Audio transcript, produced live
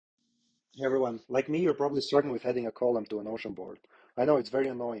Hey everyone, like me, you're probably struggling with adding a column to a Notion board. I know it's very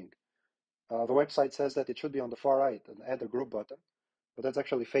annoying. The website says that it should be on the far right and add a group button, but that's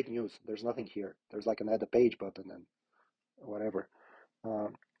actually fake news. There's nothing here. There's like an add a page button and whatever.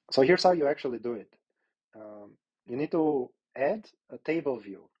 Um, so here's how you actually do it. You need to add a table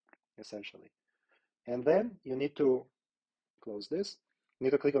view, essentially. And then you need to close this. You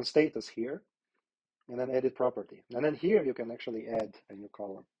need to click on status here and then edit property. And then here you can actually add a new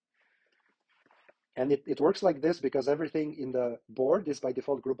column. And it works like this because everything in the board is by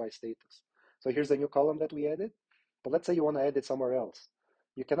default grouped by status. So here's the new column that we added. But let's say you want to add it somewhere else.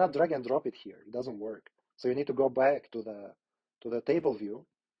 You cannot drag and drop it here. It doesn't work. So you need to go back to the table view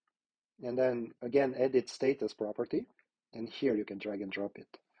and then again edit status property. And here you can drag and drop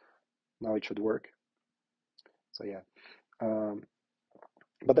it. Now it should work. So yeah. Um,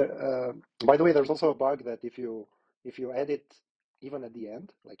 but by the way, there's also a bug that if you add it even at the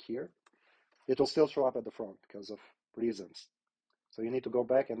end, like here, it will still show up at the front because of reasons. So you need to go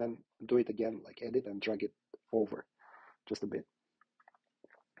back and then do it again, like edit and drag it over just a bit.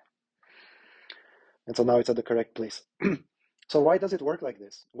 And so now it's at the correct place. So why does it work like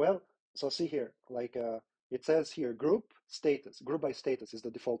this? Well, so see here, like it says here, group by status is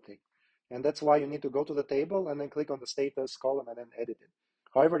the default thing. And that's why you need to go to the table and then click on the status column and then edit it.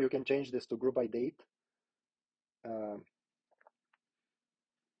 However, you can change this to group by date um,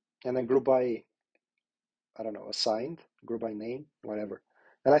 and then group by, I don't know, assigned, group by name, whatever.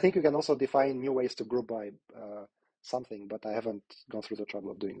 And I think you can also define new ways to group by something, but I haven't gone through the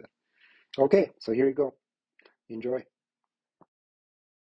trouble of doing that. Okay, so here you go. Enjoy.